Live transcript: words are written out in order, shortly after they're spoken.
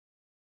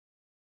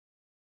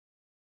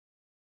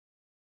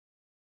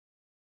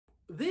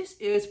This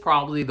is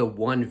probably the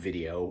one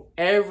video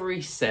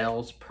every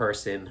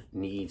salesperson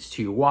needs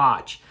to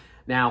watch.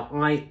 Now,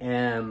 I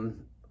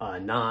am a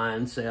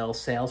non-sales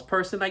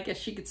salesperson, I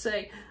guess you could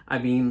say. I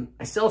mean,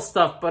 I sell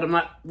stuff, but I'm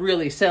not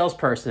really a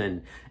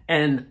salesperson.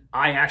 And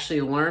I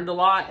actually learned a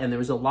lot, and there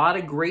was a lot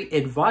of great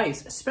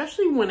advice,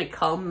 especially when it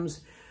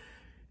comes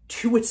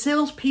to what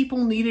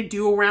salespeople need to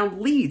do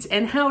around leads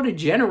and how to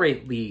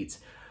generate leads.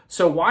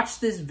 So watch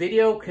this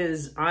video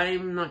because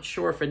I'm not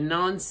sure if a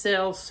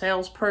non-sales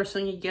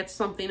salesperson can get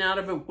something out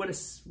of it, what a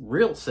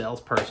real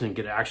salesperson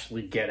could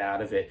actually get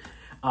out of it.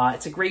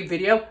 It's a great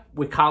video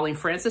with Colleen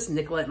Francis.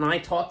 Nicolette and I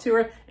talked to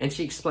her, and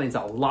she explains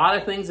a lot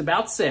of things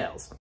about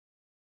sales.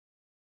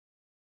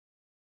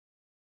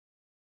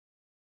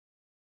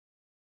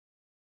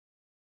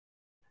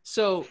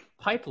 So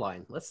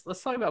pipeline, let's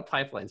talk about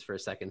pipelines for a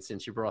second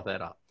since you brought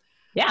that up.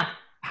 Yeah.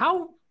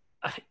 How,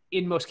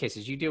 in most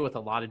cases, you deal with a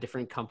lot of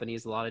different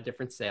companies, a lot of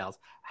different sales.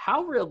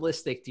 How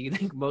realistic do you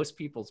think most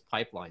people's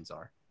pipelines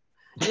are?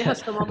 Yeah,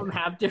 some of them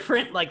have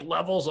different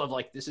levels of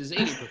this is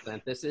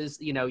 80%, this is,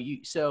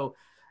 so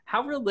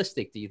how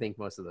realistic do you think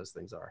most of those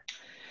things are?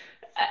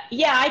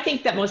 Yeah, I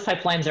think that most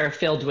pipelines are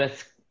filled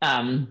with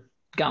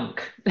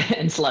gunk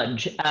and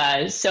sludge.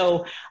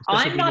 So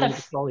Especially I'm not a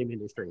petroleum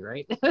industry,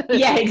 right?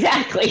 Yeah,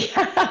 exactly.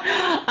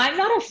 I'm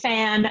not a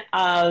fan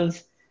of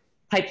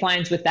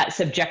pipelines with that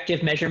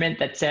subjective measurement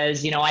that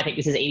says, I think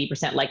this is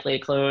 80% likely to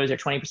close or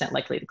 20%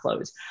 likely to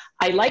close.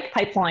 I like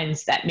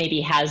pipelines that maybe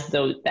have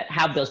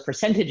those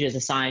percentages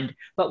assigned,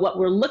 but what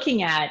we're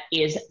looking at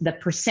is the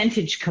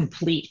percentage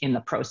complete in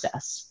the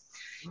process.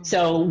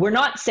 So we're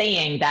not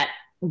saying that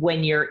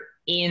when you're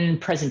in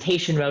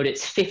presentation mode,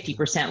 it's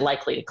 50%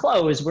 likely to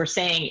close. We're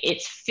saying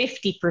it's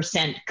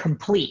 50%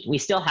 complete. We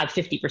still have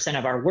 50%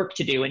 of our work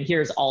to do, and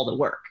here's all the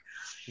work.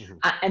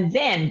 Mm-hmm. And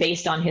then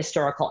based on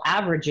historical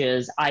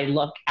averages, I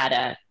look at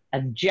an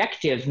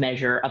objective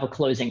measure of a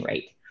closing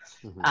rate.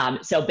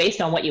 Mm-hmm. So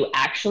based on what you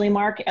actually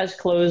mark as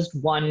closed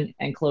won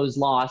and closed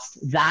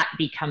lost, that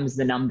becomes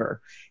the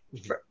number.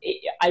 Mm-hmm.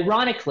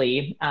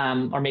 Ironically,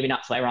 or maybe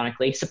not so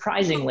ironically,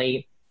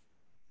 surprisingly,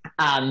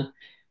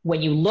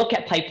 when you look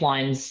at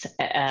pipelines,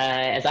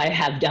 as I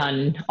have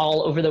done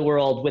all over the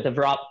world with a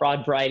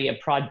broad variety of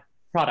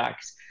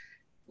products,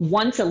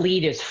 once a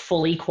lead is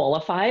fully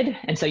qualified,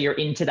 and so you're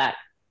into that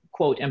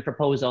quote and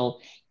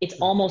proposal, it's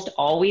almost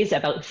always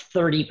about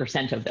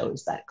 30% of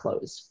those that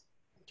close.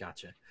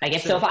 Gotcha. I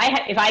guess so.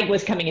 If I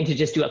was coming in to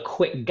just do a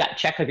quick gut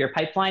check of your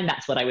pipeline,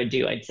 that's what I would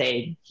do. I'd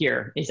say,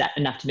 here, is that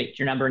enough to make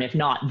your number? And if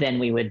not, then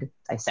we would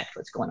dissect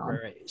what's going on.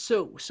 Right.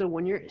 So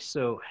when you're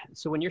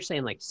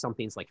saying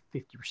something's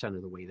 50%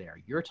 of the way there,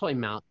 you're talking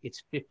about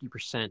it's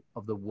 50%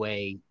 of the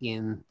way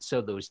in.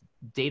 So those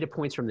data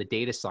points from the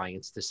data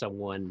science to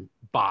someone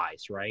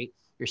buys, right?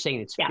 You're saying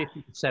it's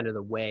 50% of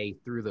the way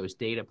through those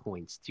data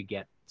points to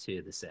get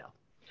to the sale.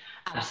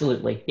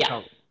 Absolutely.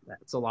 Yeah.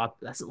 So,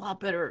 that's a lot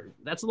better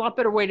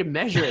way to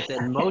measure it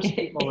than most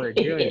people are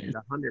doing it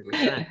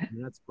 100%.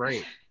 That's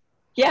great.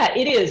 Yeah,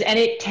 it is. And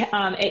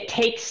it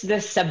takes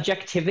the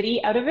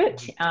subjectivity out of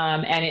it.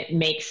 And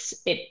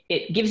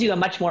it gives you a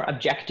much more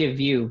objective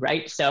view,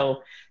 right?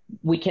 So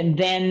we can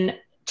then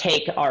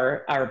take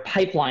our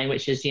pipeline,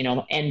 which is,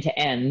 end to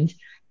end,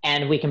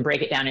 and we can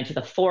break it down into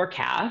the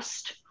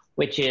forecast,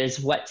 which is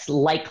what's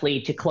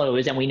likely to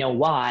close, and we know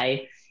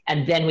why.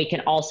 And then we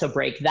can also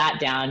break that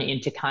down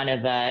into kind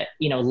of a,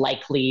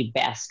 likely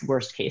best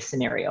worst case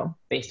scenario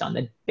based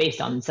on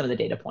some of the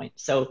data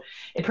points. So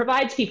it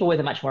provides people with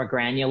a much more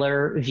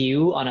granular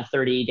view on a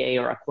 30-day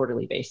or a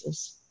quarterly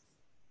basis.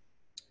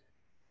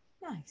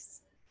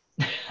 Nice.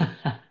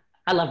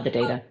 I love the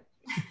data.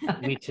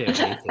 Me too. Me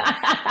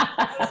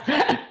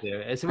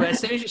too. As soon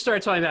as you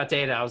started talking about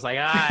data, I was like,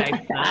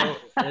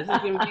 this is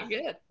going to be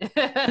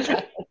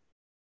good.